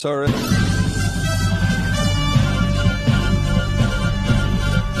Sorry.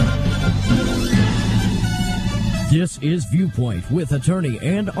 This is Viewpoint with attorney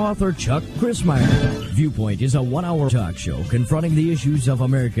and author Chuck Crismier. Viewpoint is a one-hour talk show confronting the issues of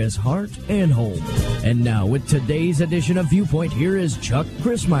America's heart and home. And now with today's edition of Viewpoint, here is Chuck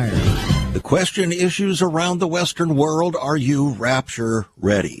Crismier. The question issues around the Western world, are you rapture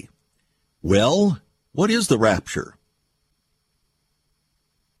ready? Well, what is the rapture?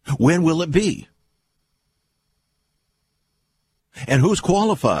 When will it be? And who's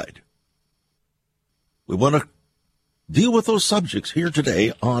qualified? We want to deal with those subjects here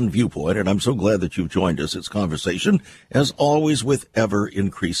today on Viewpoint, and I'm so glad that you've joined us. It's conversation, as always, with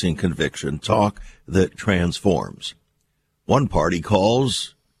ever-increasing conviction, talk that transforms. One party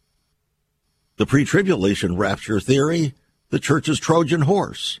calls the pre-tribulation rapture theory the church's Trojan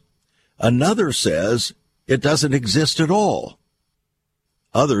horse. Another says it doesn't exist at all.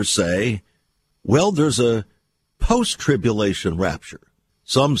 Others say, well, there's a post-tribulation rapture.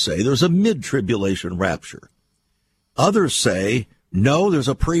 Some say there's a mid-tribulation rapture. Others say, no, there's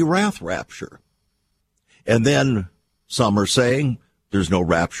a pre-wrath rapture. And then some are saying there's no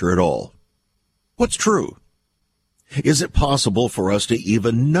rapture at all. What's true? Is it possible for us to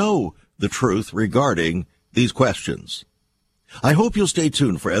even know the truth regarding these questions? I hope you'll stay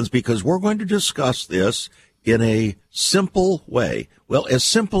tuned, friends, because we're going to discuss this in a simple way. Well, as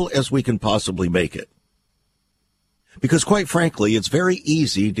simple as we can possibly make it. Because quite frankly, it's very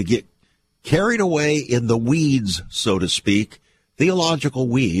easy to get carried away in the weeds, so to speak, theological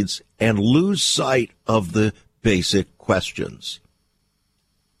weeds, and lose sight of the basic questions.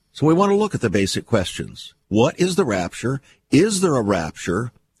 So we want to look at the basic questions. What is the rapture? Is there a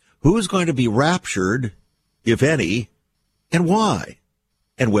rapture? Who is going to be raptured, if any, and why?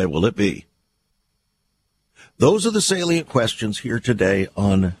 And when will it be? Those are the salient questions here today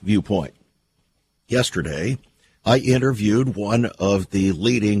on Viewpoint. Yesterday, I interviewed one of the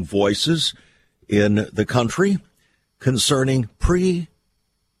leading voices in the country concerning the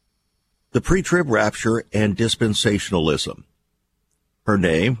pre-trib rapture and dispensationalism. Her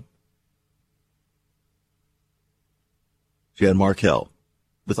name, Jan Markell,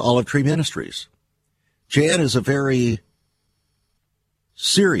 with Olive Tree Ministries. Jan is a very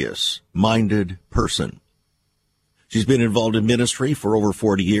serious-minded person. She's been involved in ministry for over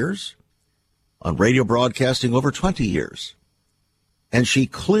 40 years. On radio broadcasting over 20 years. And she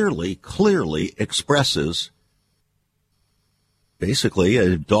clearly expresses basically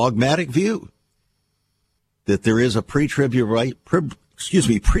a dogmatic view that there is a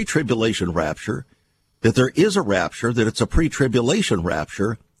pre-tribulation rapture, that there is a rapture, that it's a pre-tribulation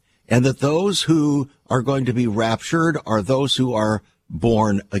rapture, and that those who are going to be raptured are those who are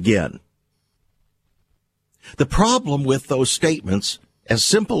born again. The problem with those statements, as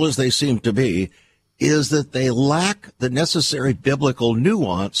simple as they seem to be, is that they lack the necessary biblical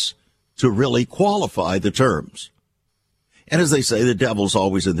nuance to really qualify the terms. And as they say, the devil's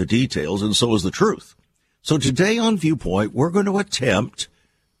always in the details, and so is the truth. So today on Viewpoint, we're going to attempt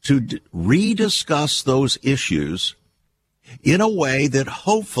to rediscuss those issues in a way that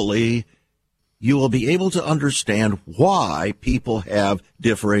hopefully you will be able to understand why people have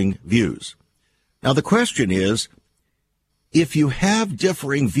differing views. Now, the question is, if you have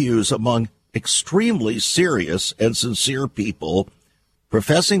differing views among extremely serious and sincere people,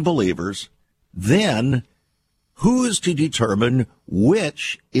 professing believers, then who is to determine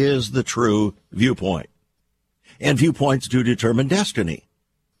which is the true viewpoint? And viewpoints do determine destiny.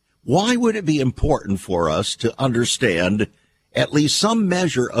 Why would it be important for us to understand at least some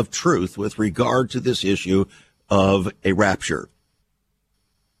measure of truth with regard to this issue of a rapture?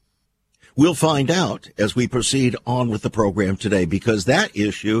 We'll find out as we proceed on with the program today, because that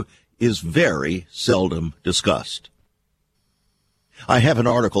issue is very seldom discussed. I have an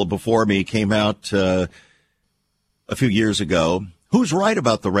article before me, came out a few years ago. Who's right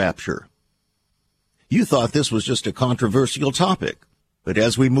about the rapture? You thought this was just a controversial topic, but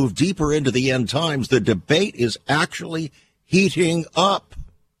as we move deeper into the end times, the debate is actually heating up.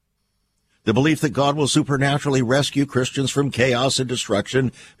 The belief that God will supernaturally rescue Christians from chaos and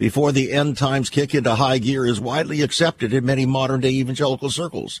destruction before the end times kick into high gear is widely accepted in many modern-day evangelical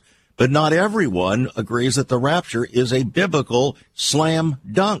circles. But not everyone agrees that the rapture is a biblical slam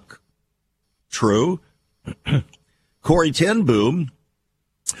dunk. True. Corrie ten Boom,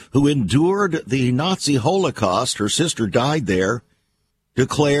 who endured the Nazi Holocaust, her sister died there,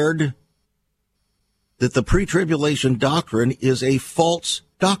 declared that the pre-tribulation doctrine is a false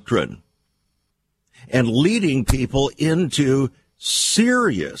doctrine and leading people into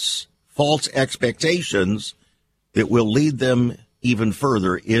serious false expectations that will lead them even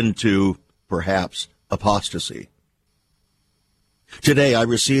further into perhaps apostasy. Today I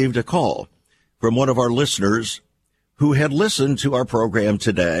received a call from one of our listeners who had listened to our program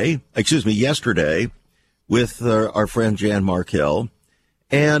yesterday with our friend Jan Markell,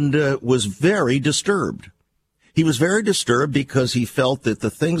 and was very disturbed. He was very disturbed because he felt that the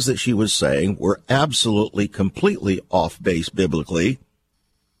things that she was saying were absolutely, completely off base biblically.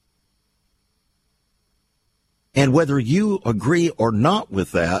 And whether you agree or not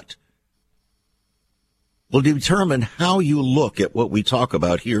with that will determine how you look at what we talk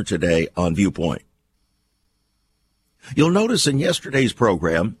about here today on Viewpoint. You'll notice in yesterday's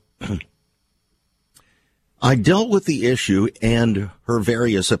program, I dealt with the issue and her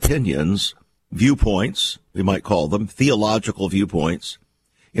various opinions, viewpoints, we might call them, theological viewpoints,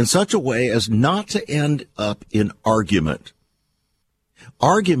 in such a way as not to end up in argument.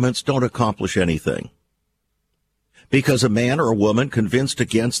 Arguments don't accomplish anything, because a man or a woman convinced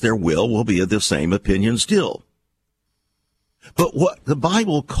against their will be of the same opinion still. But what the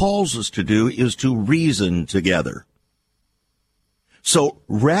Bible calls us to do is to reason together. So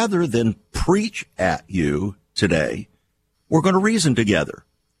rather than preach at you today, we're going to reason together.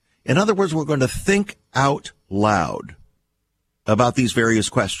 In other words, we're going to think out loud about these various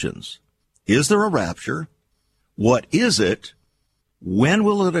questions. Is there a rapture? What is it? When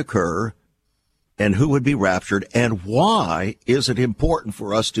will it occur? And who would be raptured? And why is it important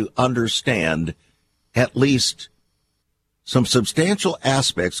for us to understand at least some substantial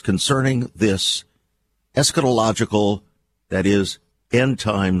aspects concerning this eschatological, that is, end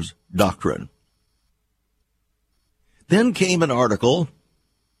times doctrine? Then came an article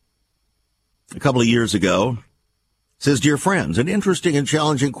a couple of years ago. It says, "Dear friends, an interesting and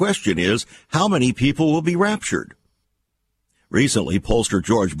challenging question is, how many people will be raptured?" Recently, pollster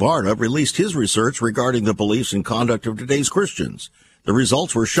George Barna released his research regarding the beliefs and conduct of today's Christians. The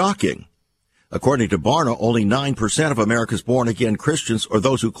results were shocking. According to Barna, only 9% of America's born-again Christians, or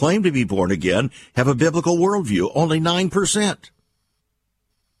those who claim to be born again, have a biblical worldview. Only 9%.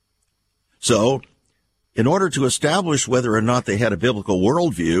 So, in order to establish whether or not they had a biblical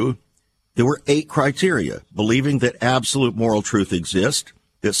worldview, there were 8 criteria: believing that absolute moral truth exists,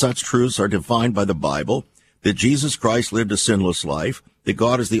 that such truths are defined by the Bible, that Jesus Christ lived a sinless life, that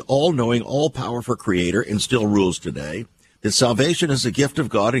God is the all-knowing, all-powerful creator and still rules today, that salvation is a gift of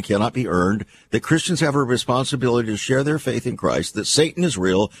God and cannot be earned, that Christians have a responsibility to share their faith in Christ, that Satan is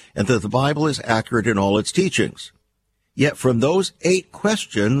real, and that the Bible is accurate in all its teachings. Yet from those 8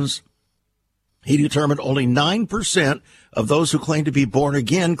 questions, he determined only 9% of those who claim to be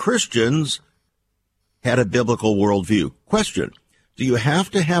born-again Christians had a biblical worldview. Question: do you have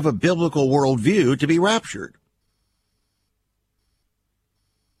to have a biblical worldview to be raptured?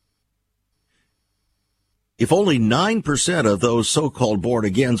 If only 9% of those so-called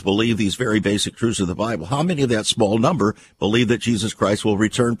born-agains believe these very basic truths of the Bible, how many of that small number believe that Jesus Christ will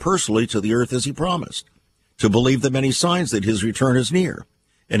return personally to the earth as he promised? To believe the many signs that his return is near,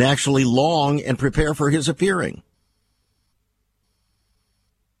 and actually long and prepare for his appearing?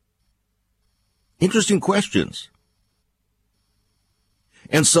 Interesting questions.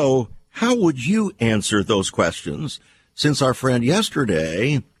 And so, how would you answer those questions, since our friend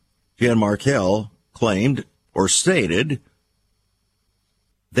yesterday, Jan Markell, claimed or stated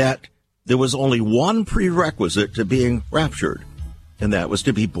that there was only one prerequisite to being raptured, and that was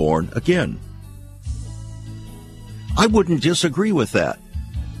to be born again? I wouldn't disagree with that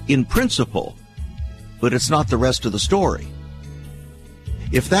in principle, but it's not the rest of the story.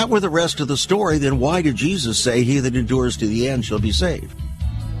 If that were the rest of the story, then why did Jesus say, "He that endures to the end shall be saved"?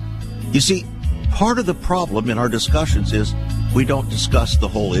 You see, part of the problem in our discussions is we don't discuss the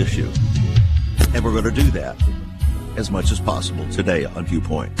whole issue. And we're going to do that as much as possible today on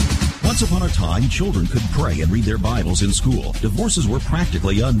Viewpoint. Once upon a time, children could pray and read their Bibles in school. Divorces were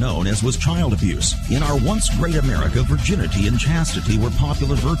practically unknown, as was child abuse. In our once great America, virginity and chastity were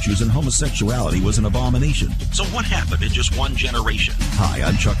popular virtues, and homosexuality was an abomination. So what happened in just one generation? Hi,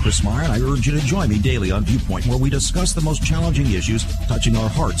 I'm Chuck Christmeyer, and I urge you to join me daily on Viewpoint, where we discuss the most challenging issues touching our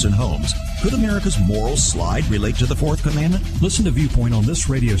hearts and homes. Could America's moral slide relate to the Fourth Commandment? Listen to Viewpoint on this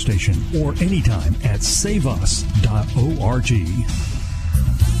radio station or anytime at saveus.org.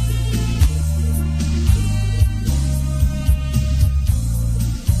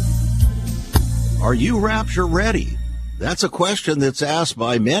 Are you rapture ready? That's a question that's asked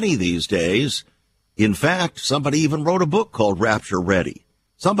by many these days. In fact, somebody even wrote a book called Rapture Ready.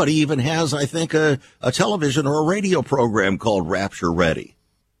 Somebody even has, I think, a television or a radio program called Rapture Ready.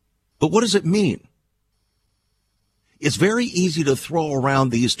 But what does it mean? It's very easy to throw around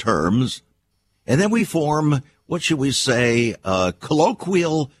these terms, and then we form what should we say,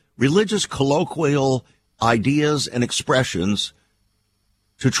 religious colloquial ideas and expressions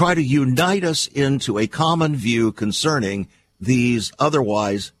to try to unite us into a common view concerning these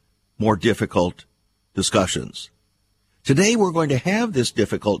otherwise more difficult discussions. Today we're going to have this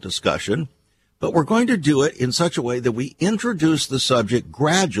difficult discussion, but we're going to do it in such a way that we introduce the subject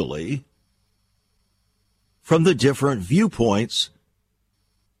gradually from the different viewpoints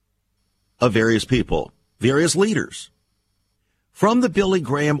of various people, various leaders. From the Billy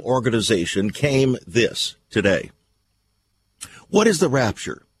Graham organization came this today. What is the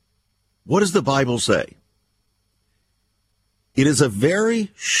rapture? What does the Bible say? It is a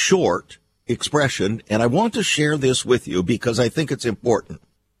very short expression, and I want to share this with you because I think it's important.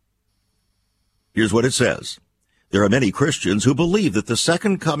 Here's what it says. There are many Christians who believe that the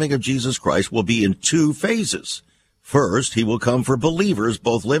second coming of Jesus Christ will be in two phases. First, he will come for believers,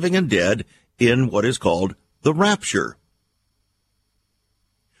 both living and dead, in what is called the rapture,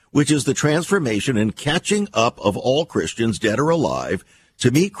 which is the transformation and catching up of all Christians, dead or alive,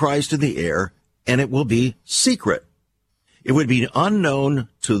 to meet Christ in the air, and it will be secret. It would be unknown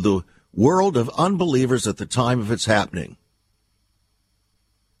to the world of unbelievers at the time of its happening.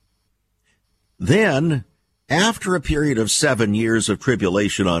 Then, after a period of 7 years of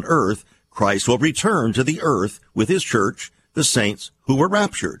tribulation on earth, Christ will return to the earth with his church, the saints who were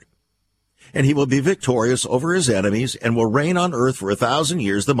raptured. And he will be victorious over his enemies and will reign on earth for 1,000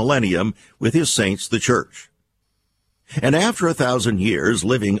 years, the millennium, with his saints, the church. And after 1,000 years,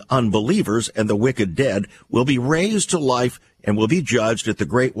 living unbelievers and the wicked dead will be raised to life and will be judged at the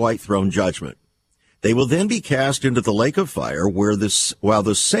great white throne judgment. They will then be cast into the lake of fire, while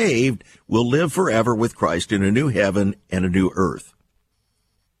the saved will live forever with Christ in a new heaven and a new earth.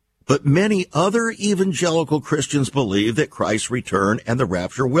 But many other evangelical Christians believe that Christ's return and the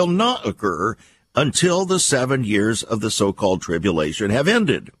rapture will not occur until the 7 years of the so-called tribulation have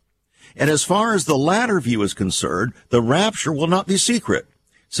ended. And as far as the latter view is concerned, the rapture will not be secret,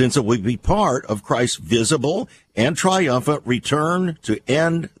 since it will be part of Christ's visible and triumphant return to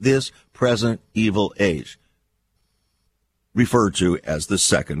end this present evil age, referred to as the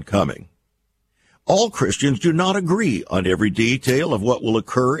second coming. All Christians do not agree on every detail of what will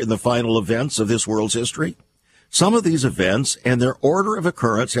occur in the final events of this world's history. Some of these events and their order of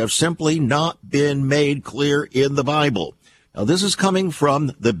occurrence have simply not been made clear in the Bible. Now, this is coming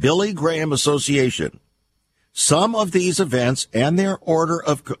from the Billy Graham Association. Some of these events and their order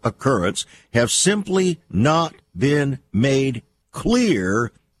of occurrence have simply not been made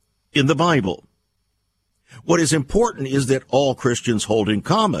clear in the Bible. What is important is that all Christians hold in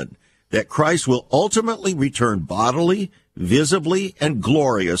common that Christ will ultimately return bodily, visibly, and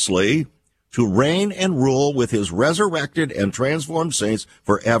gloriously to reign and rule with his resurrected and transformed saints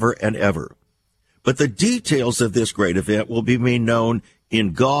forever and ever. But the details of this great event will be made known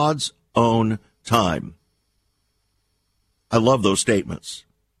in God's own time. I love those statements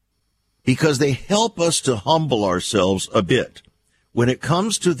because they help us to humble ourselves a bit when it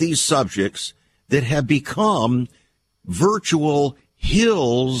comes to these subjects that have become virtual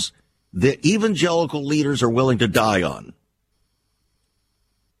hills that evangelical leaders are willing to die on.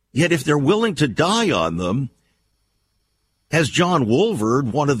 Yet if they're willing to die on them, as John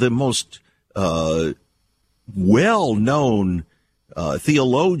Wolverd, one of the most well-known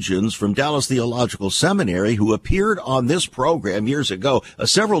theologians from Dallas Theological Seminary, who appeared on this program years ago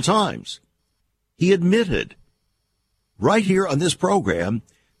several times, he admitted right here on this program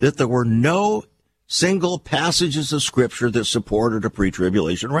that there were no single passages of Scripture that supported a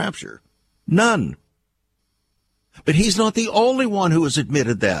pre-tribulation rapture. None. But he's not the only one who has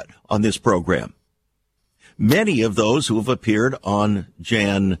admitted that on this program. Many of those who have appeared on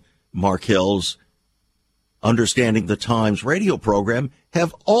Jan Markell's Understanding the Times radio program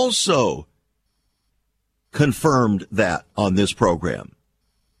have also confirmed that on this program.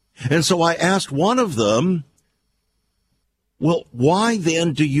 And so I asked one of them, well, why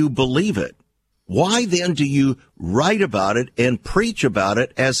then do you believe it? Why then do you write about it and preach about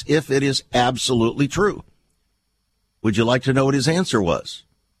it as if it is absolutely true? Would you like to know what his answer was?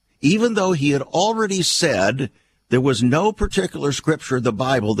 Even though he had already said there was no particular scripture in the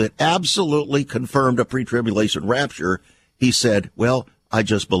Bible that absolutely confirmed a pre-tribulation rapture, he said, well, I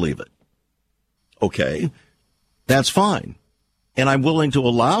just believe it. Okay, that's fine. And I'm willing to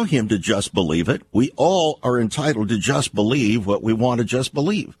allow him to just believe it. We all are entitled to just believe what we want to just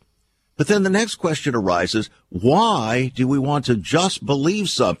believe. But then the next question arises, why do we want to just believe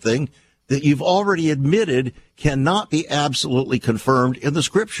something that you've already admitted cannot be absolutely confirmed in the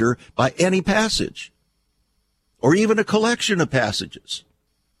Scripture by any passage or even a collection of passages?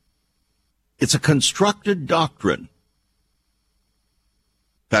 It's a constructed doctrine.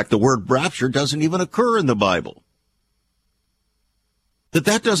 In fact, the word rapture doesn't even occur in the Bible. But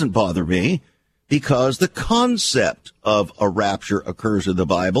that doesn't bother me because the concept of a rapture occurs in the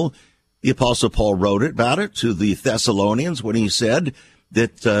Bible. The Apostle Paul wrote about it to the Thessalonians when he said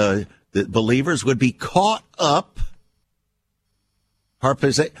that that believers would be caught up,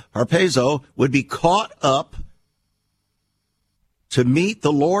 harpazo, would be caught up to meet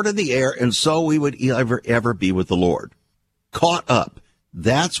the Lord in the air, and so we would ever be with the Lord. Caught up.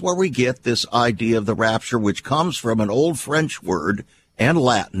 That's where we get this idea of the rapture, which comes from an old French word and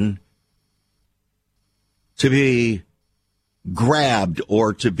Latin, to be grabbed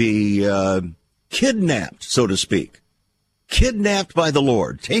or to be kidnapped, so to speak. Kidnapped by the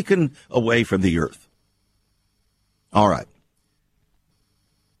Lord, taken away from the earth. All right.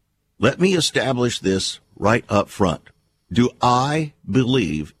 Let me establish this right up front. Do I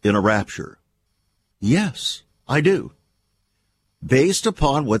believe in a rapture? Yes, I do. Based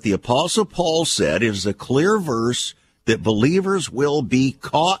upon what the Apostle Paul said, it is a clear verse that believers will be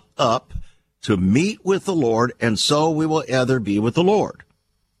caught up to meet with the Lord, and so we will ever be with the Lord.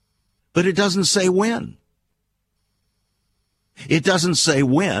 But it doesn't say when. It doesn't say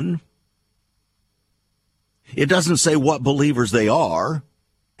when. It doesn't say what believers they are.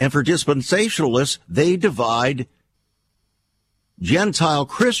 And for dispensationalists, they divide Gentile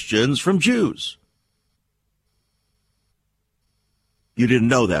Christians from Jews. You didn't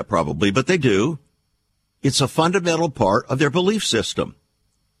know that probably, but they do. It's a fundamental part of their belief system.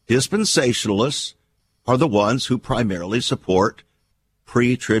 Dispensationalists are the ones who primarily support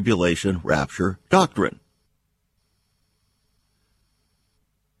pre-tribulation rapture doctrine.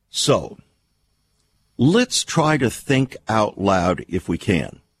 So, let's try to think out loud if we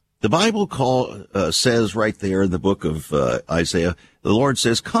can. The Bible says right there in the book of Isaiah, the Lord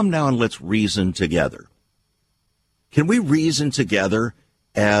says, "Come now and let's reason together." Can we reason together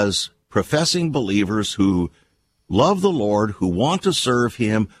as professing believers who love the Lord, who want to serve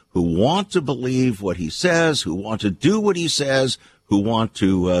him, who want to believe what he says, who want to do what he says, who want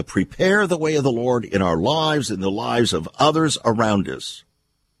to prepare the way of the Lord in our lives and the lives of others around us?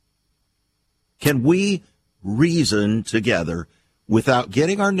 Can we reason together without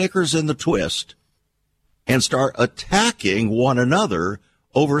getting our knickers in the twist and start attacking one another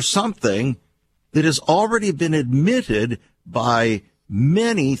over something that has already been admitted by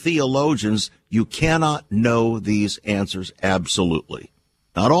many theologians? You cannot know these answers absolutely.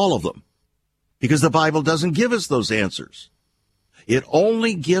 Not all of them, because the Bible doesn't give us those answers. It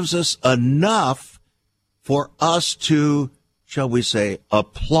only gives us enough for us to, shall we say,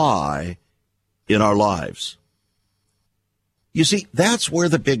 apply in our lives. You see, that's where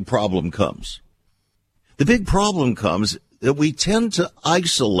the big problem comes. The big problem comes that we tend to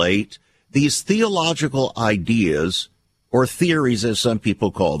isolate these theological ideas, or theories as some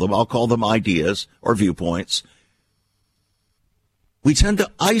people call them. I'll call them ideas or viewpoints. We tend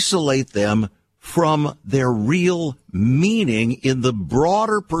to isolate them from their real meaning in the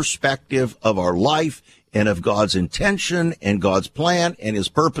broader perspective of our life and of God's intention and God's plan and his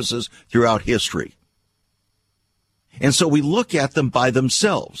purposes throughout history. And so we look at them by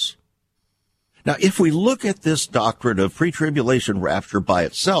themselves. Now, if we look at this doctrine of pre-tribulation rapture by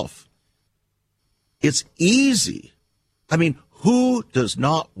itself, it's easy. I mean, who does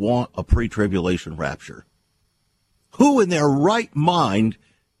not want a pre-tribulation rapture? Who in their right mind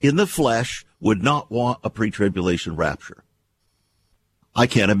in the flesh would not want a pre-tribulation rapture? I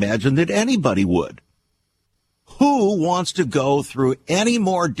can't imagine that anybody would. Who wants to go through any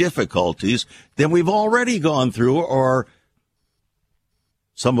more difficulties than we've already gone through, or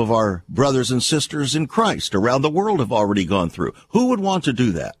some of our brothers and sisters in Christ around the world have already gone through? Who would want to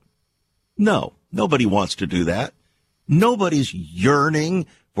do that? No, nobody wants to do that. Nobody's yearning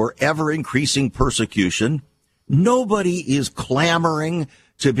for ever-increasing persecution. Nobody is clamoring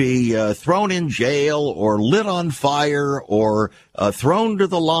to be thrown in jail or lit on fire or thrown to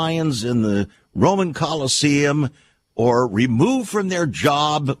the lions in the Roman Colosseum or removed from their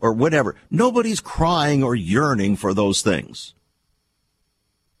job or whatever. Nobody's crying or yearning for those things.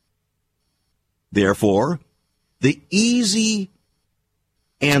 Therefore, the easy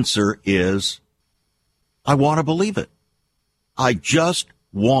answer is, I want to believe it. I just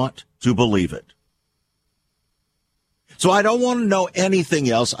want to believe it. So I don't want to know anything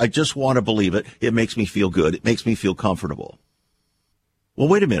else. I just want to believe it. It makes me feel good. It makes me feel comfortable. Well,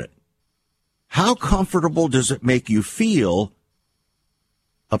 wait a minute. How comfortable does it make you feel,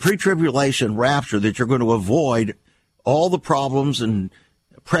 a pre-tribulation rapture, that you're going to avoid all the problems and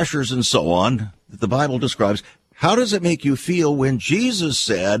pressures and so on that the Bible describes? How does it make you feel when Jesus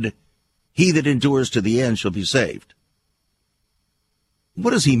said, He that endures to the end shall be saved.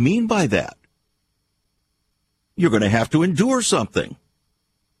 What does he mean by that? You're going to have to endure something.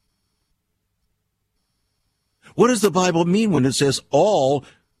 What does the Bible mean when it says all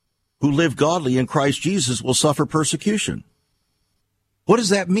who live godly in Christ Jesus will suffer persecution? What does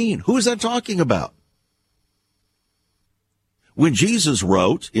that mean? Who is that talking about? When Jesus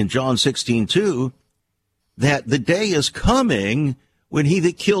wrote in John 16:2 that the day is coming when he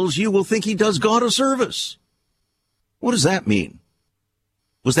that kills you will think he does God a service. What does that mean?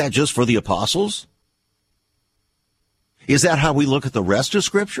 Was that just for the apostles? Is that how we look at the rest of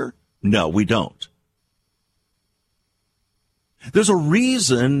Scripture? No, we don't. There's a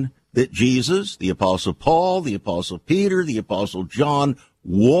reason that Jesus, the Apostle Paul, the Apostle Peter, the Apostle John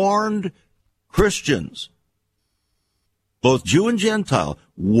warned Christians, both Jew and Gentile,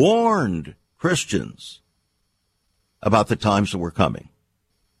 warned Christians about the times that were coming.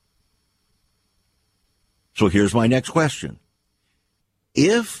 So here's my next question.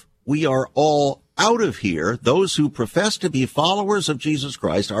 If we are all out of here, those who profess to be followers of Jesus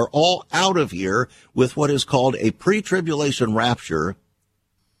Christ are all out of here with what is called a pre-tribulation rapture,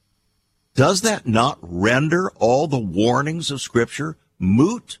 does that not render all the warnings of Scripture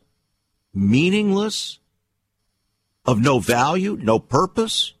moot, meaningless, of no value, no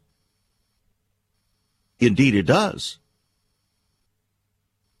purpose? Indeed, it does.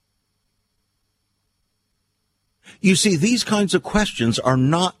 You see, these kinds of questions are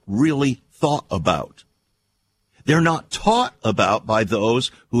not really thought about. They're not taught about by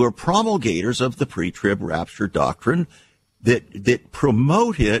those who are promulgators of the pre-trib rapture doctrine that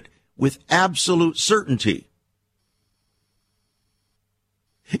promote it with absolute certainty.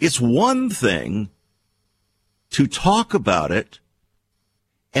 It's one thing to talk about it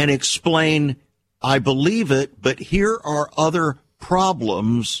and explain, I believe it, but here are other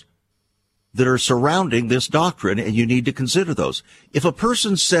problems that are surrounding this doctrine, and you need to consider those. If a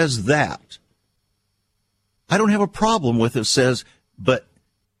person says that, I don't have a problem with it, says, but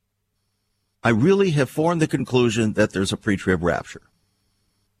I really have formed the conclusion that there's a pre-trib rapture.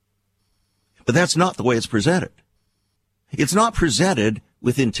 But that's not the way it's presented. It's not presented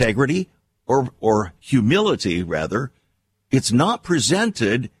with integrity or humility, rather. It's not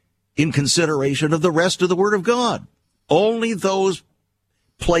presented in consideration of the rest of the Word of God. Only those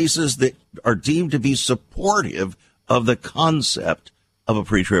places that are deemed to be supportive of the concept of a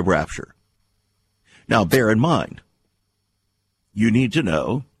pre-trib rapture. Now, bear in mind, you need to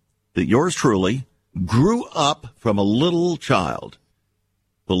know that yours truly grew up from a little child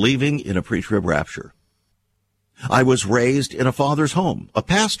believing in a pre-trib rapture. I was raised in a father's home, a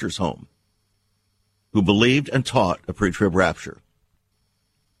pastor's home, who believed and taught a pre-trib rapture.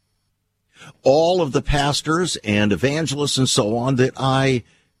 All of the pastors and evangelists and so on that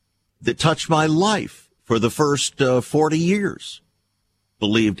touched my life for the first 40 years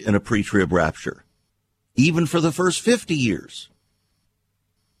believed in a pre-trib rapture, even for the first 50 years.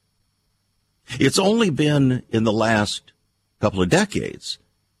 It's only been in the last couple of decades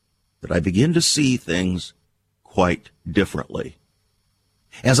that I begin to see things quite differently.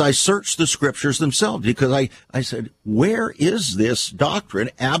 As I searched the Scriptures themselves, because I said, where is this doctrine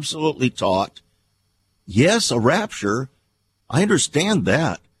absolutely taught? Yes, a rapture. I understand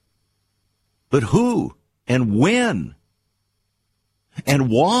that. But who and when and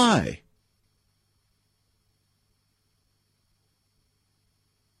why?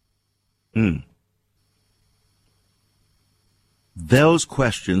 Those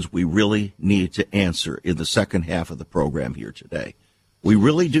questions we really need to answer in the second half of the program here today. We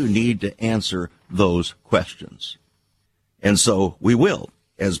really do need to answer those questions. And so we will,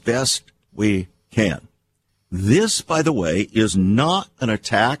 as best we can. This, by the way, is not an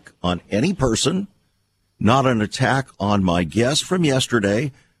attack on any person, not an attack on my guest from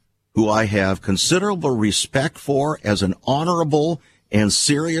yesterday, who I have considerable respect for as an honorable and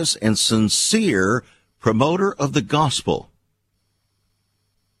serious and sincere promoter of the gospel.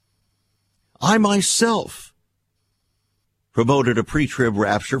 I myself promoted a pre-trib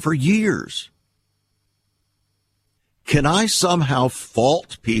rapture for years. Can I somehow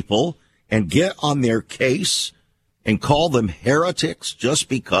fault people and get on their case and call them heretics just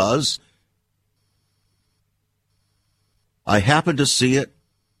because I happen to see it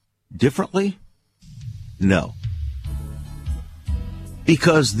differently? No.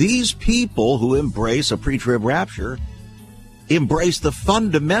 Because these people who embrace a pre-trib rapture embrace the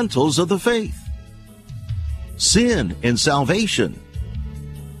fundamentals of the faith. Sin and salvation.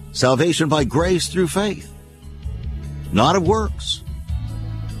 Salvation by grace through faith. Not of works.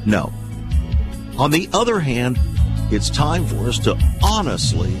 No. On the other hand, it's time for us to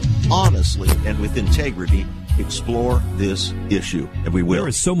honestly honestly and with integrity explore this issue, and we will. There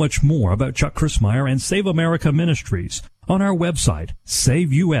is so much more about Chuck Christmeyer and Save America Ministries on our website,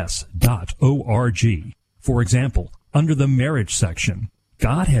 saveus.org. For example, under the marriage section,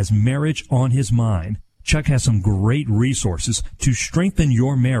 God has marriage on his mind. Chuck has some great resources to strengthen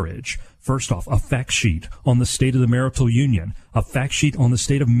your marriage. First off, a fact sheet on the state of the marital union, a fact sheet on the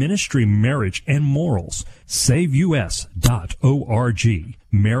state of ministry, marriage, and morals. SaveUS.org.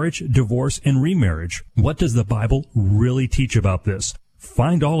 Marriage, divorce, and remarriage. What does the Bible really teach about this?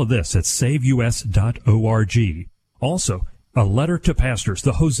 Find all of this at SaveUS.org. Also, a letter to pastors,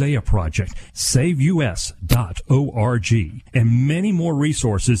 the Hosea Project, SaveUS.org, and many more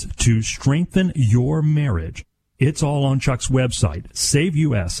resources to strengthen your marriage. It's all on Chuck's website,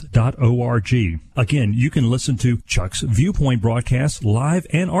 SaveUS.org. Again, you can listen to Chuck's Viewpoint broadcast live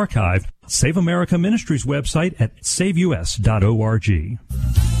and archived. Save America Ministries website at SaveUS.org.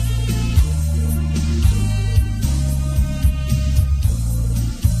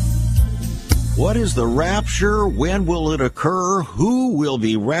 What is the rapture? When will it occur? Who will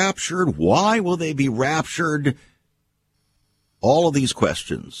be raptured? Why will they be raptured? All of these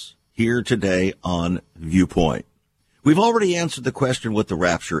questions here today on Viewpoint. We've already answered the question what the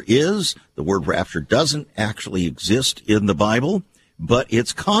rapture is. The word rapture doesn't actually exist in the Bible, but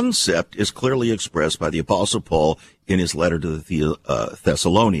its concept is clearly expressed by the Apostle Paul in his letter to the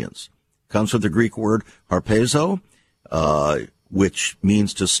Thessalonians. It comes from the Greek word harpazo, which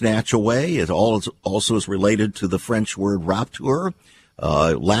means to snatch away. It also is related to the French word rapture,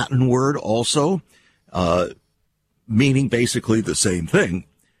 Latin word also, meaning basically the same thing.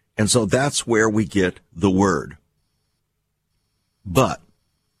 And so that's where we get the word. But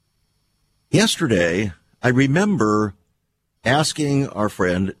yesterday, I remember asking our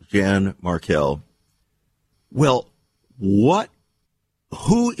friend Jan Markell, well,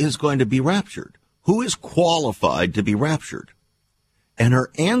 who is going to be raptured? Who is qualified to be raptured? And her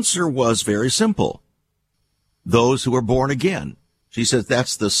answer was very simple. Those who are born again. She says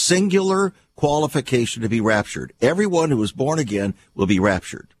that's the singular qualification to be raptured. Everyone who is born again will be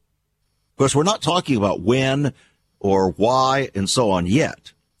raptured. Of course, we're not talking about when or why and so on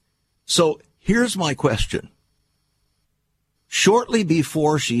yet. So here's my question. Shortly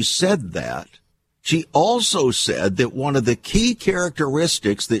before she said that, she also said that one of the key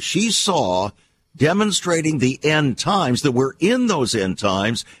characteristics that she saw demonstrating the end times, that we're in those end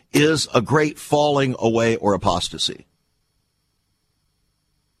times, is a great falling away or apostasy.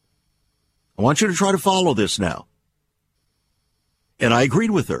 I want you to try to follow this now. And I agreed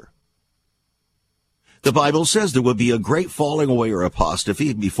with her. The Bible says there will be a great falling away or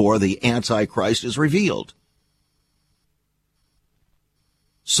apostasy before the Antichrist is revealed.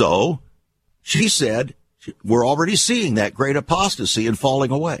 So, she said, we're already seeing that great apostasy and falling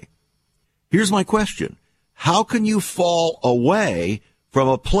away. Here's my question. How can you fall away from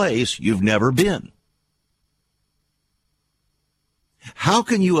a place you've never been? How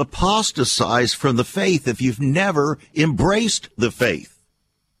can you apostatize from the faith if you've never embraced the faith?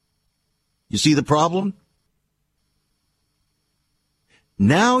 You see the problem?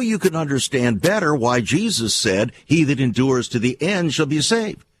 Now you can understand better why Jesus said, he that endures to the end shall be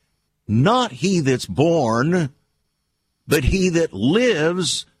saved. Not he that's born, but he that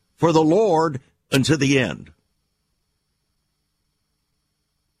lives for the Lord unto the end.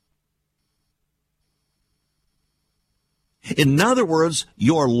 In other words,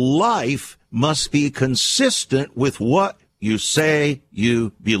 your life must be consistent with what you say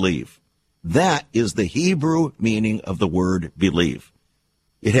you believe. That is the Hebrew meaning of the word believe.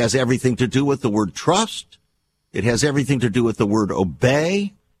 It has everything to do with the word trust. It has everything to do with the word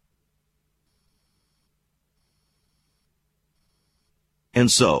obey.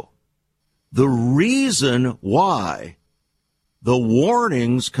 And so, the reason why the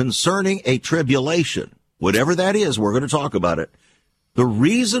warnings concerning a tribulation, whatever that is, we're going to talk about it. The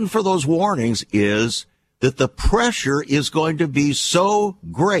reason for those warnings is that the pressure is going to be so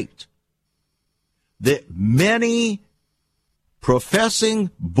great that many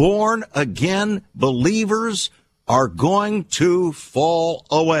professing born-again believers are going to fall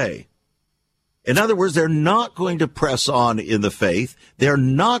away. In other words, they're not going to press on in the faith. They're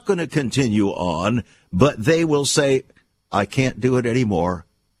not going to continue on, but they will say, I can't do it anymore.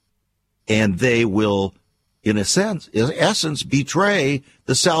 And they will, in essence, betray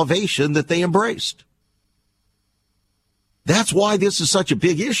the salvation that they embraced. That's why this is such a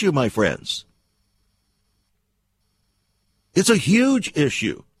big issue, my friends. It's a huge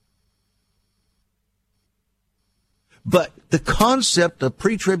issue. But the concept of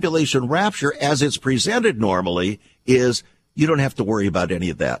pre-tribulation rapture, as it's presented normally, is you don't have to worry about any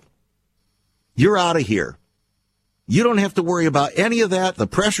of that. You're out of here. You don't have to worry about any of that, the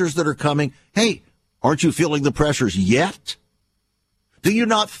pressures that are coming. Hey, aren't you feeling the pressures yet? Do you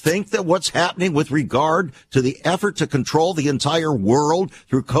not think that what's happening with regard to the effort to control the entire world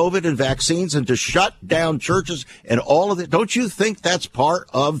through COVID and vaccines and to shut down churches and all of it, don't you think that's part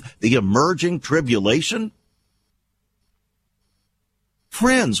of the emerging tribulation?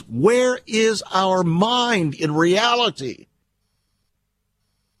 Friends, where is our mind in reality?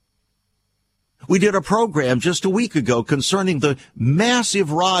 We did a program just a week ago concerning the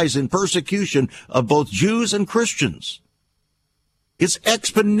massive rise in persecution of both Jews and Christians. It's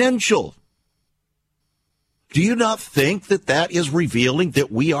exponential. Do you not think that that is revealing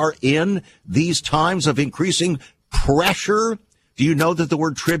that we are in these times of increasing pressure? Do you know that the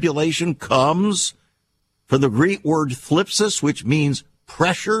word tribulation comes from the Greek word thlipsis, which means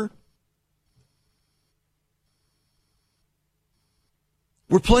pressure?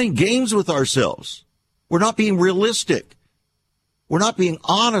 We're playing games with ourselves. We're not being realistic. We're not being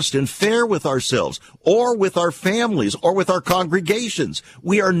honest and fair with ourselves or with our families or with our congregations.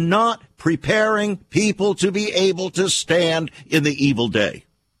 We are not preparing people to be able to stand in the evil day.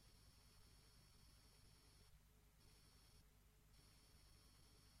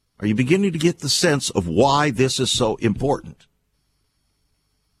 Are you beginning to get the sense of why this is so important?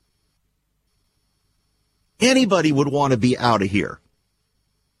 Anybody would want to be out of here.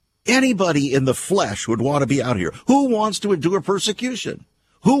 Anybody in the flesh would want to be out here. Who wants to endure persecution?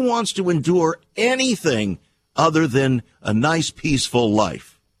 Who wants to endure anything other than a nice, peaceful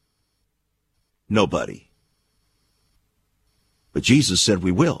life? Nobody. But Jesus said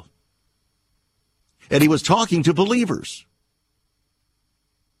we will. And he was talking to believers.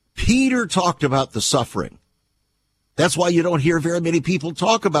 Peter talked about the suffering. That's why you don't hear very many people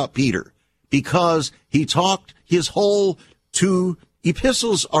talk about Peter, because he talked his whole two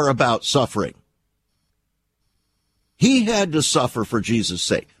epistles are about suffering. He had to suffer for Jesus'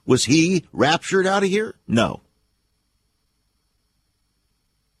 sake. Was he raptured out of here? No.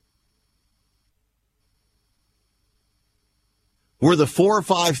 Were the 4,000 or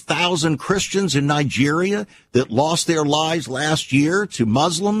 5,000 Christians in Nigeria that lost their lives last year to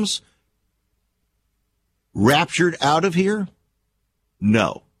Muslims raptured out of here?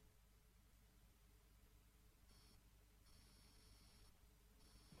 No.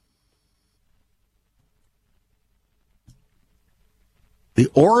 The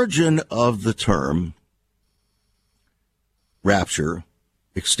origin of the term rapture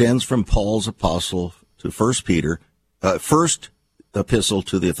extends from Paul's apostle to first epistle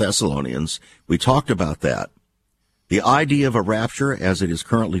to the Thessalonians. We talked about that. The idea of a rapture as it is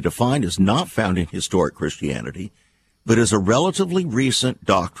currently defined is not found in historic Christianity, but is a relatively recent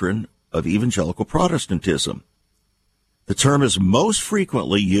doctrine of evangelical Protestantism. The term is most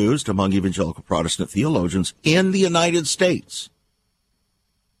frequently used among evangelical Protestant theologians in the United States,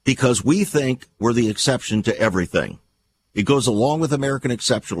 because we think we're the exception to everything. It goes along with American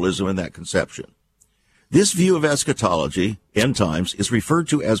exceptionalism in that conception. This view of eschatology, end times, is referred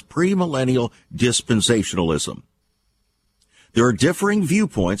to as premillennial dispensationalism. There are differing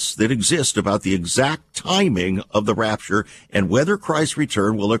viewpoints that exist about the exact timing of the rapture and whether Christ's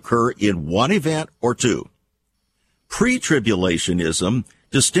return will occur in one event or two. Pre-tribulationism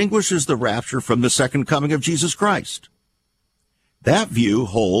distinguishes the rapture from the second coming of Jesus Christ. That view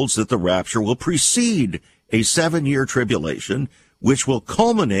holds that the rapture will precede a 7-year tribulation, which will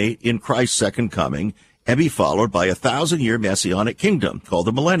culminate in Christ's second coming and be followed by a 1,000-year messianic kingdom called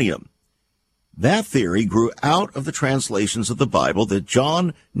the millennium. That theory grew out of the translations of the Bible that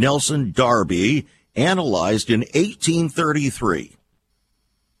John Nelson Darby analyzed in 1833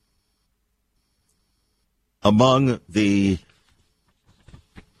 among a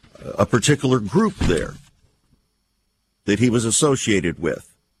particular group there that he was associated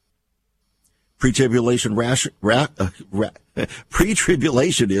with.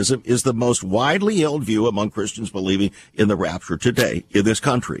 Pre-tribulationism is the most widely held view among Christians believing in the rapture today in this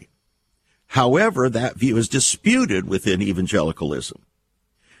country. However, that view is disputed within evangelicalism.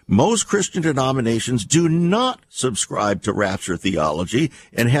 Most Christian denominations do not subscribe to rapture theology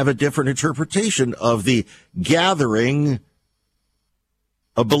and have a different interpretation of the gathering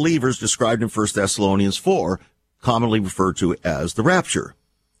of believers described in 1 Thessalonians 4, commonly referred to as the rapture.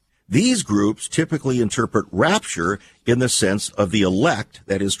 These groups typically interpret rapture in the sense of the elect,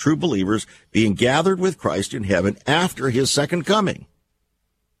 that is, true believers, being gathered with Christ in heaven after his second coming.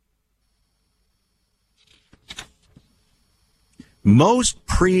 Most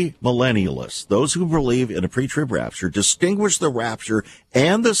premillennialists, those who believe in a pre-trib rapture, distinguish the rapture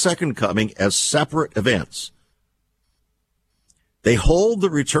and the second coming as separate events. They hold the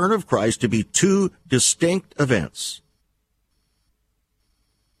return of Christ to be two distinct events.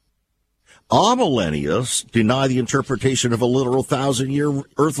 Amillennialists deny the interpretation of a literal 1,000-year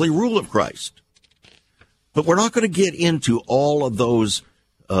earthly rule of Christ. But we're not going to get into all of those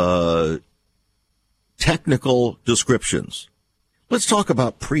technical descriptions. Let's talk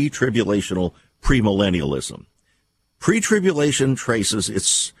about pre-tribulational premillennialism. Pre-tribulation traces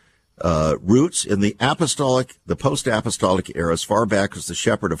its roots in the post-apostolic era as far back as the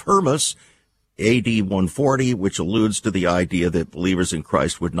Shepherd of Hermas, AD 140, which alludes to the idea that believers in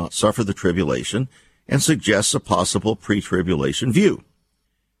Christ would not suffer the tribulation and suggests a possible pre-tribulation view.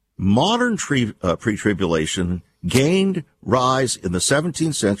 Modern pre-tribulation gained rise in the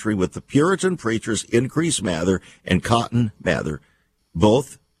 17th century with the Puritan preachers Increase Mather and Cotton Mather,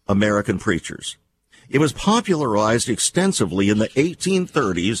 both American preachers. It was popularized extensively in the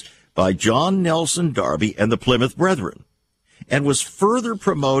 1830s by John Nelson Darby and the Plymouth Brethren, and was further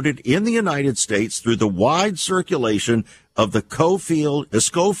promoted in the United States through the wide circulation of the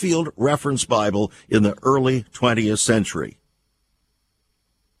Schofield Reference Bible in the early 20th century.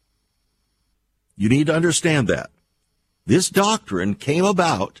 You need to understand that. This doctrine came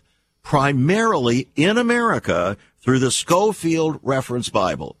about primarily in America through the Schofield Reference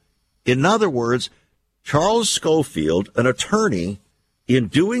Bible. In other words, Charles Schofield, an attorney, in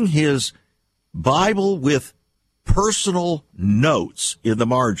doing his Bible with personal notes in the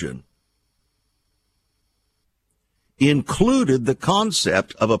margin, included the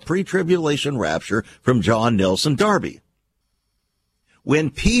concept of a pre-tribulation rapture from John Nelson Darby.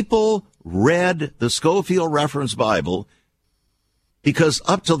 When people read the Schofield Reference Bible, because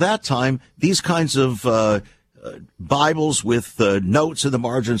up till that time, these kinds of Bibles with notes in the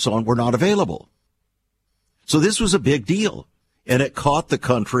margin and so on were not available. So this was a big deal, and it caught the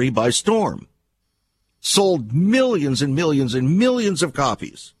country by storm. Sold millions and millions and millions of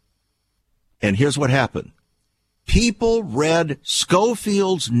copies. And here's what happened. People read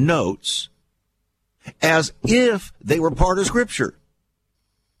Schofield's notes as if they were part of Scripture.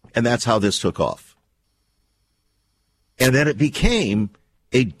 And that's how this took off. And then it became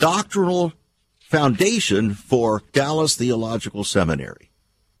a doctrinal foundation for Dallas Theological Seminary,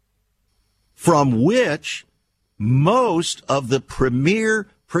 from which most of the premier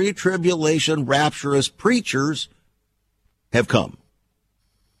pre-tribulation rapturist preachers have come.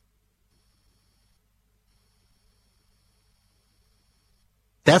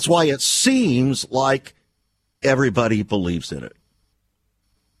 That's why it seems like everybody believes in it.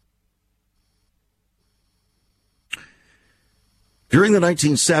 During the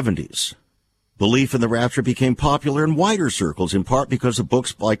 1970s, belief in the rapture became popular in wider circles, in part because of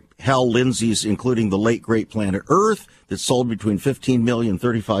books like Hal Lindsey's, including The Late Great Planet Earth, that sold between 15 million and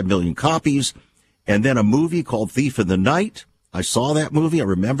 35 million copies, and then a movie called Thief in the Night. I saw that movie. I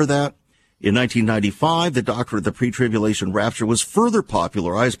remember that. In 1995, the doctrine of the pre-tribulation rapture was further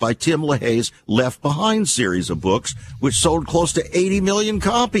popularized by Tim LaHaye's Left Behind series of books, which sold close to 80 million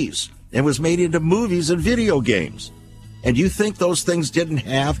copies and was made into movies and video games. And you think those things didn't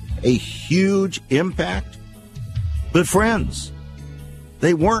have a huge impact? But friends,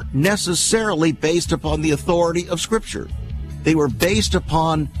 they weren't necessarily based upon the authority of Scripture. They were based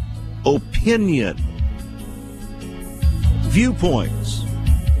upon opinion, viewpoints.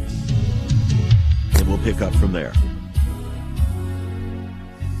 And we'll pick up from there.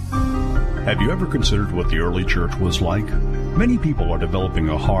 Have you ever considered what the early church was like? Many people are developing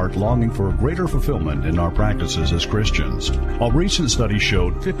a heart longing for a greater fulfillment in our practices as Christians. A recent study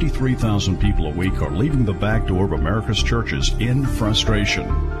showed 53,000 people a week are leaving the back door of America's churches in frustration.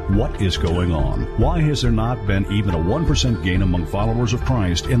 What is going on? Why has there not been even a 1% gain among followers of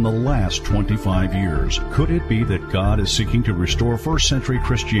Christ in the last 25 years? Could it be that God is seeking to restore first century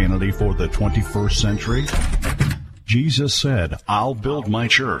Christianity for the 21st century? Jesus said, "I'll build my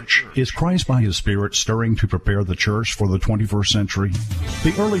church." Is Christ by His Spirit stirring to prepare the church for the 21st century?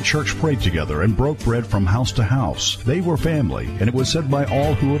 The early church prayed together and broke bread from house to house. They were family, and it was said by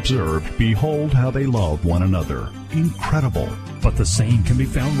all who observed, "Behold how they love one another." Incredible. But the same can be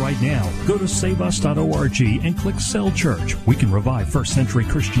found right now. Go to saveus.org and click Cell Church. We can revive first century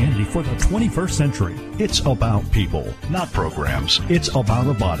Christianity for the 21st century. It's about people, not programs. It's about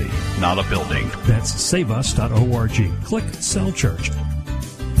a body, not a building. That's saveus.org. Click Cell Church.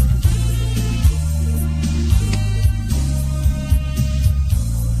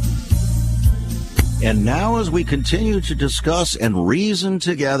 And now, as we continue to discuss and reason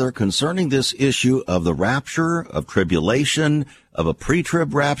together concerning this issue of the rapture, of tribulation, of a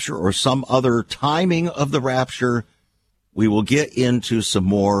pre-trib rapture, or some other timing of the rapture, we will get into some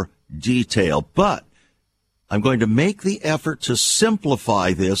more detail. But I'm going to make the effort to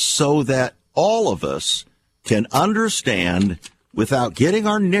simplify this so that all of us can understand without getting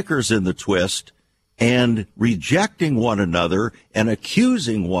our knickers in the twist and rejecting one another and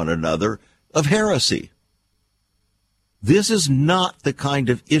accusing one another of heresy. This is not the kind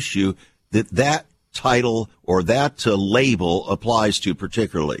of issue that title or that label applies to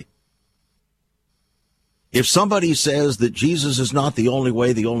particularly. If somebody says that Jesus is not the only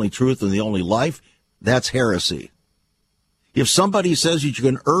way, the only truth, and the only life, that's heresy. If somebody says that you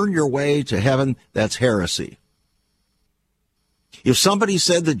can earn your way to heaven, that's heresy. If somebody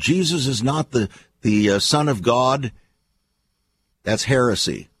said that Jesus is not the Son of God, that's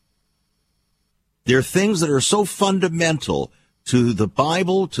heresy. There are things that are so fundamental to the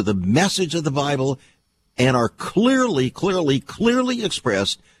Bible, to the message of the Bible, and are clearly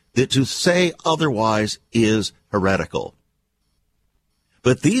expressed that to say otherwise is heretical.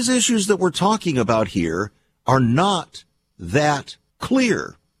 But these issues that we're talking about here are not that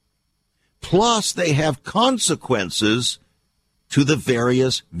clear. Plus, they have consequences to the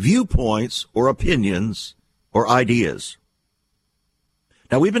various viewpoints or opinions or ideas.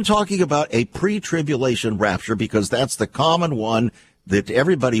 Now, we've been talking about a pre-tribulation rapture because that's the common one that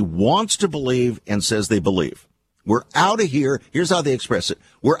everybody wants to believe and says they believe. We're out of here. Here's how they express it.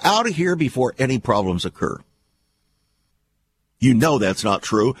 We're out of here before any problems occur. You know that's not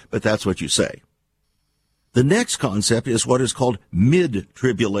true, but that's what you say. The next concept is what is called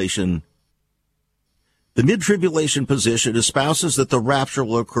mid-tribulation. The mid-tribulation position espouses that the rapture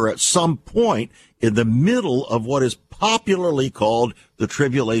will occur at some point in the middle of what is popularly called the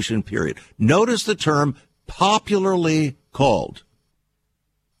tribulation period. Notice the term popularly called.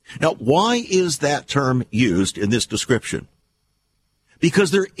 Now, why is that term used in this description?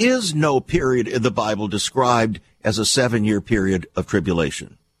 Because there is no period in the Bible described as a 7-year period of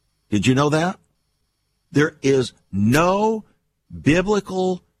tribulation. Did you know that? There is no direct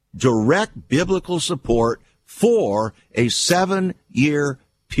biblical support for a 7-year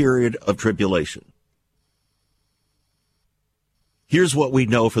period of tribulation. Here's what we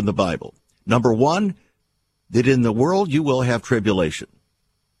know from the Bible. Number one, that in the world you will have tribulation.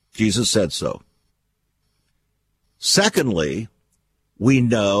 Jesus said so. Secondly, we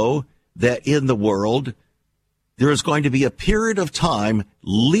know that in the world there is going to be a period of time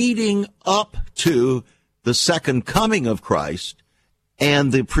leading up to the second coming of Christ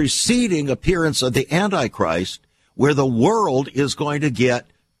and the preceding appearance of the Antichrist, where the world is going to get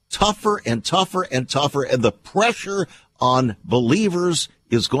tougher and tougher and tougher, and the pressure on believers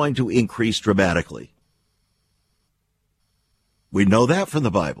is going to increase dramatically. We know that from the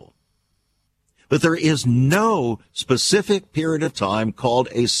Bible. But there is no specific period of time called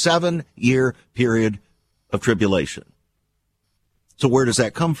a 7-year period of tribulation. So where does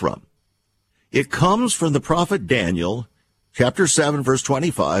that come from? It comes from the prophet Daniel, chapter 7, verse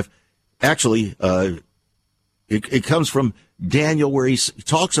 25. Actually, it comes from Daniel, where he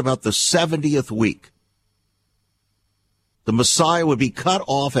talks about the 70th week. The Messiah would be cut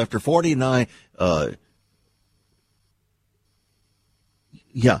off after 49,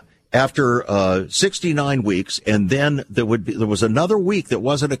 after 69 weeks, and then there was another week that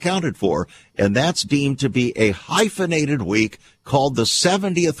wasn't accounted for, and that's deemed to be a hyphenated week called the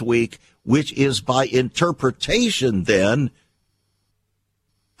 70th week, which is by interpretation then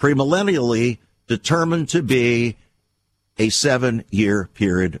premillennially determined to be a 7-year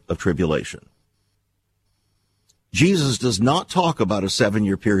period of tribulation. Jesus does not talk about a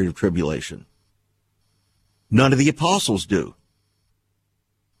 7-year period of tribulation. None of the apostles do.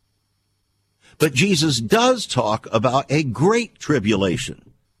 But Jesus does talk about a great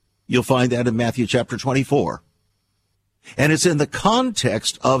tribulation. You'll find that in Matthew chapter 24. And it's in the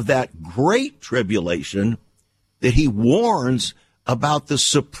context of that great tribulation that he warns about the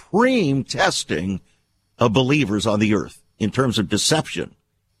supreme testing of believers on the earth in terms of deception.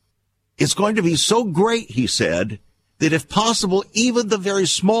 It's going to be so great, he said, that if possible, even the very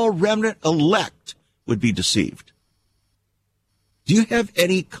small remnant elect would be deceived. Do you have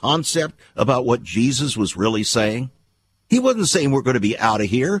any concept about what Jesus was really saying? He wasn't saying we're going to be out of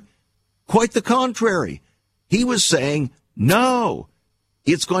here. Quite the contrary. He was saying, no,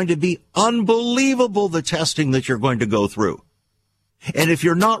 it's going to be unbelievable, the testing that you're going to go through. And if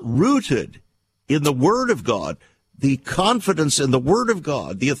you're not rooted in the Word of God, the confidence in the Word of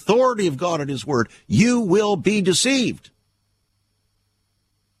God, the authority of God and His Word, you will be deceived.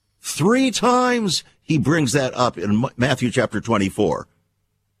 3 times he brings that up in Matthew chapter 24.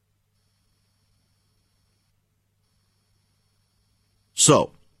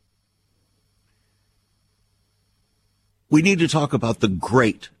 So, we need to talk about the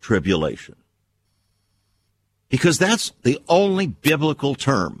Great Tribulation. because that's the only biblical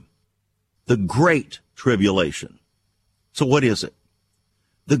term, the Great Tribulation. So what is it?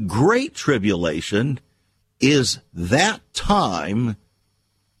 The Great Tribulation is that time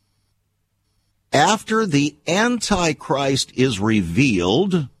after the Antichrist is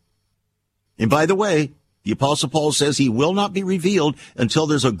revealed. And by the way, the Apostle Paul says he will not be revealed until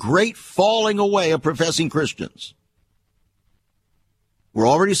there's a great falling away of professing Christians. We're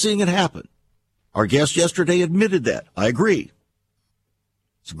already seeing it happen. Our guest yesterday admitted that. I agree.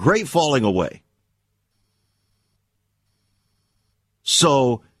 It's a great falling away.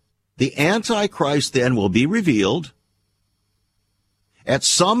 So the Antichrist then will be revealed at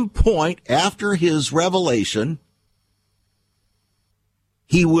some point after his revelation.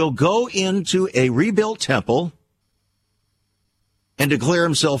 He will go into a rebuilt temple and declare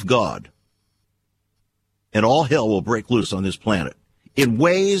himself God. And all hell will break loose on this planet in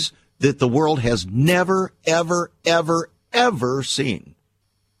ways that the world has never, ever, ever, ever seen.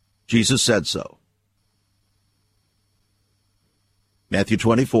 Jesus said so. Matthew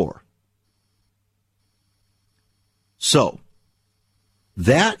 24. So,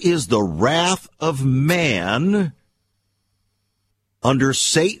 that is the wrath of man under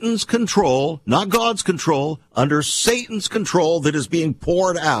Satan's control, not God's control, under Satan's control that is being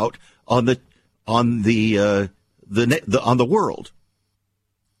poured out on the world.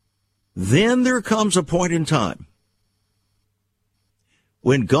 Then there comes a point in time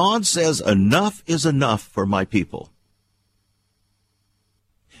when God says, enough is enough for my people.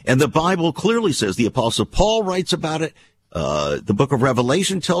 And the Bible clearly says, the Apostle Paul writes about it. The book of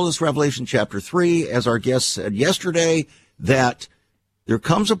Revelation tells us, Revelation chapter 3, as our guest said yesterday, that there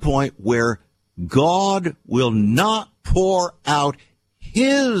comes a point where God will not pour out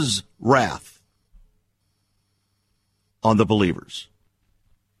his wrath on the believers.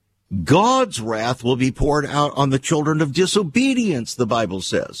 God's wrath will be poured out on the children of disobedience, the Bible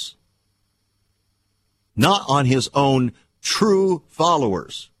says, not on his own true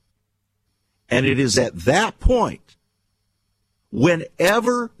followers. And it is at that point,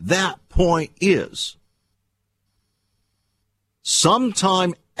 whenever that point is,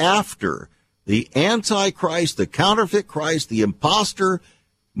 sometime after the Antichrist, the counterfeit Christ, the imposter,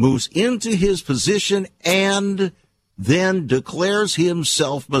 moves into his position and then declares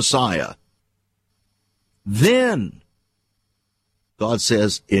himself Messiah. Then God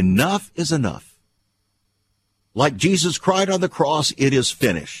says, enough is enough. Like Jesus cried on the cross, it is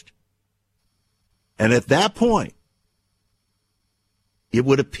finished. And at that point, it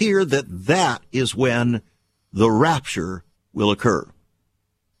would appear that that is when the rapture will occur.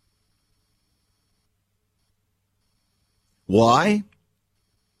 Why?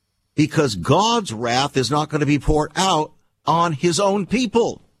 Because God's wrath is not going to be poured out on his own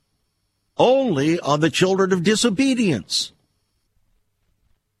people, only on the children of disobedience.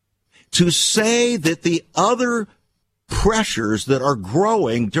 To say that the other pressures that are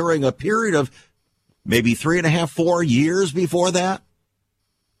growing during a period of maybe 3.5, 4 years before that,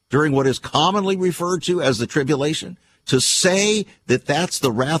 during what is commonly referred to as the tribulation, to say that that's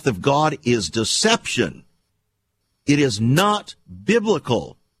the wrath of God is deception. It is not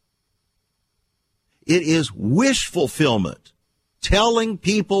biblical. It is wish fulfillment, telling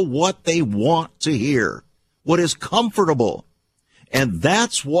people what they want to hear, what is comfortable. And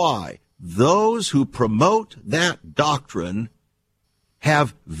that's why those who promote that doctrine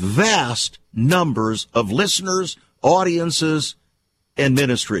have vast numbers of listeners, audiences, and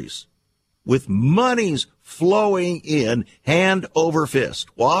ministries, with monies flowing in hand over fist.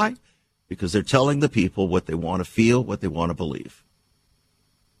 Why? Because they're telling the people what they want to feel, what they want to believe.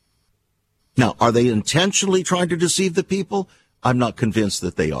 Now, are they intentionally trying to deceive the people? I'm not convinced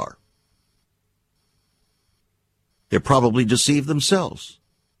that they are. They're probably deceived themselves.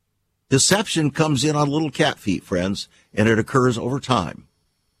 Deception comes in on little cat feet, friends, and it occurs over time.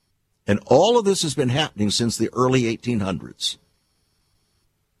 And all of this has been happening since the early 1800s.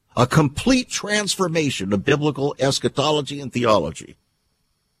 A complete transformation of biblical eschatology and theology.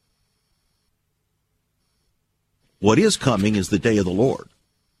 What is coming is the day of the Lord,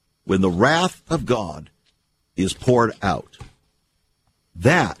 when the wrath of God is poured out.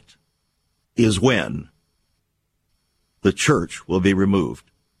 That is when the church will be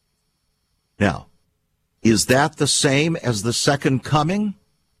removed. Now, is that the same as the second coming?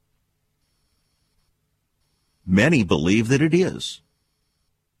 Many believe that it is.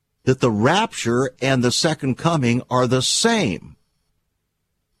 That the rapture and the second coming are the same.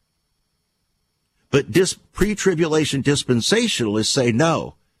 But pre-tribulation dispensationalists say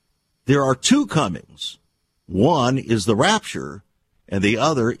no. There are two comings. One is the rapture, and the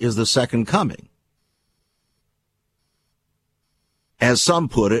other is the second coming. As some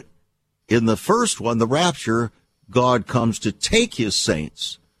put it, in the first one, the rapture, God comes to take his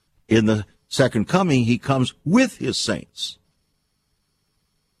saints. In the second coming, he comes with his saints.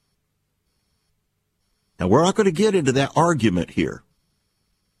 Now, we're not going to get into that argument here.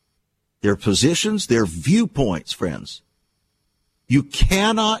 Their positions, their viewpoints, friends. You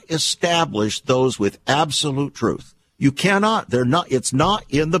cannot establish those with absolute truth. You cannot. They're not. It's not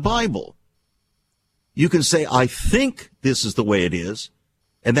in the Bible. You can say, I think this is the way it is,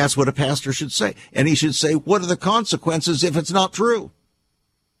 and that's what a pastor should say. And he should say, what are the consequences if it's not true?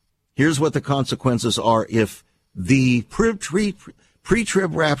 Here's what the consequences are if the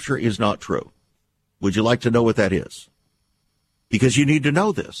pre-trib rapture is not true. Would you like to know what that is? Because you need to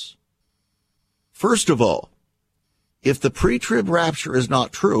know this. First of all, if the pre-trib rapture is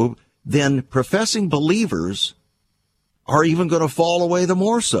not true, then professing believers are even going to fall away the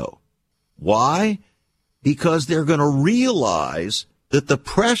more so. Why? Because they're going to realize that the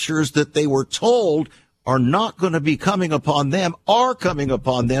pressures that they were told are not going to be coming upon them, are coming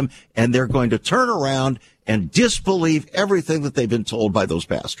upon them, and they're going to turn around and disbelieve everything that they've been told by those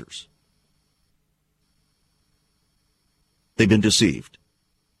pastors. They've been deceived.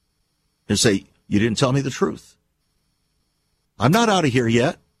 And say, you didn't tell me the truth. I'm not out of here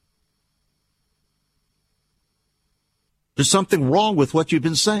yet. There's something wrong with what you've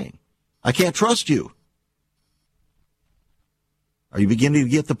been saying. I can't trust you. Are you beginning to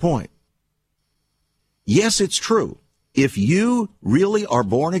get the point? Yes, it's true. If you really are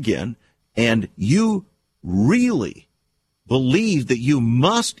born again and you really believe that you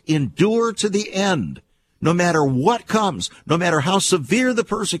must endure to the end, no matter what comes, no matter how severe the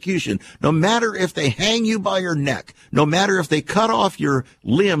persecution, no matter if they hang you by your neck, no matter if they cut off your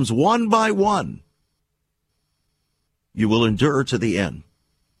limbs one by one, you will endure to the end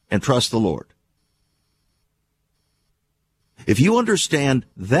and trust the Lord. If you understand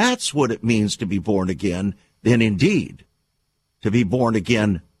that's what it means to be born again, then indeed, to be born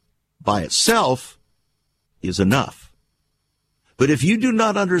again by itself is enough. But if you do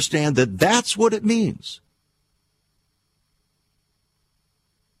not understand that that's what it means,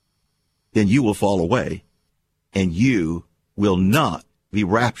 then you will fall away, and you will not be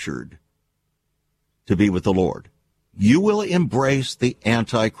raptured to be with the Lord. You will embrace the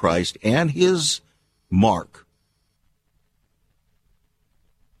Antichrist and his mark.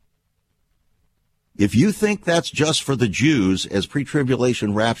 If you think that's just for the Jews, as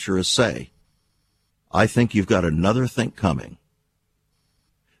pre-tribulation rapturists say, I think you've got another think coming.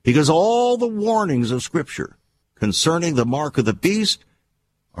 Because all the warnings of Scripture concerning the mark of the beast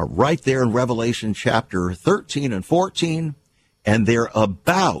are right there in Revelation chapter 13 and 14, and they're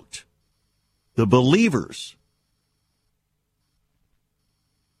about the believers.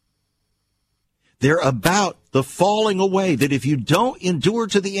 They're about the falling away, that if you don't endure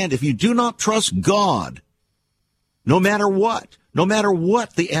to the end, if you do not trust God, no matter what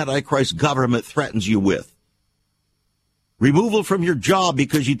the Antichrist government threatens you with, removal from your job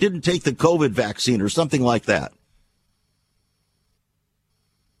because you didn't take the COVID vaccine or something like that,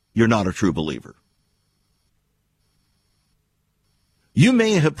 you're not a true believer. You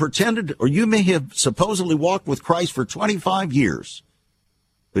may have pretended, or you may have supposedly walked with Christ for 25 years,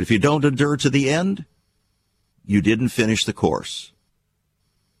 but if you don't endure to the end, you didn't finish the course.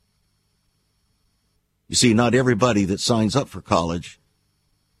 You see, not everybody that signs up for college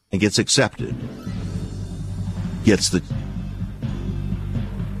and gets accepted gets the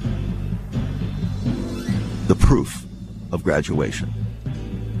proof of graduation.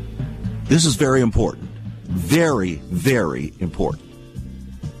 This is very important. Very, very important.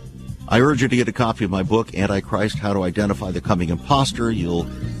 I urge you to get a copy of my book, Antichrist, How to Identify the Coming Imposter. You'll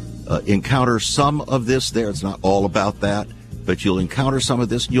encounter some of this there. It's not all about that, but you'll encounter some of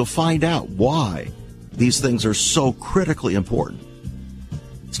this. You'll find out why these things are so critically important.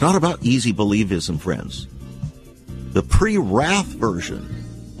 It's not about easy believism, friends. The pre-wrath version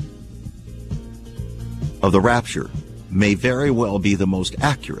of the rapture may very well be the most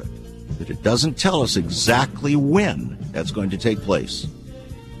accurate, but it doesn't tell us exactly when that's going to take place.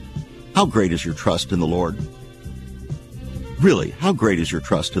 How great is your trust in the Lord? Really, how great is your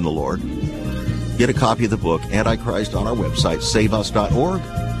trust in the Lord? Get a copy of the book, Antichrist, on our website, saveus.org.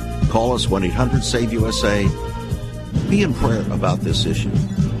 Call us 1-800-SAVE-USA. Be in prayer about this issue.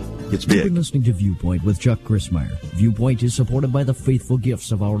 It's big. You've been listening to Viewpoint with Chuck Christmeyer. Viewpoint is supported by the faithful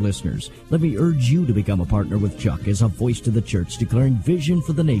gifts of our listeners. Let me urge you to become a partner with Chuck as a voice to the church declaring vision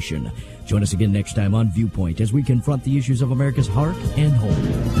for the nation. Join us again next time on Viewpoint as we confront the issues of America's heart and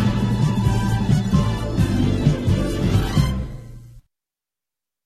home.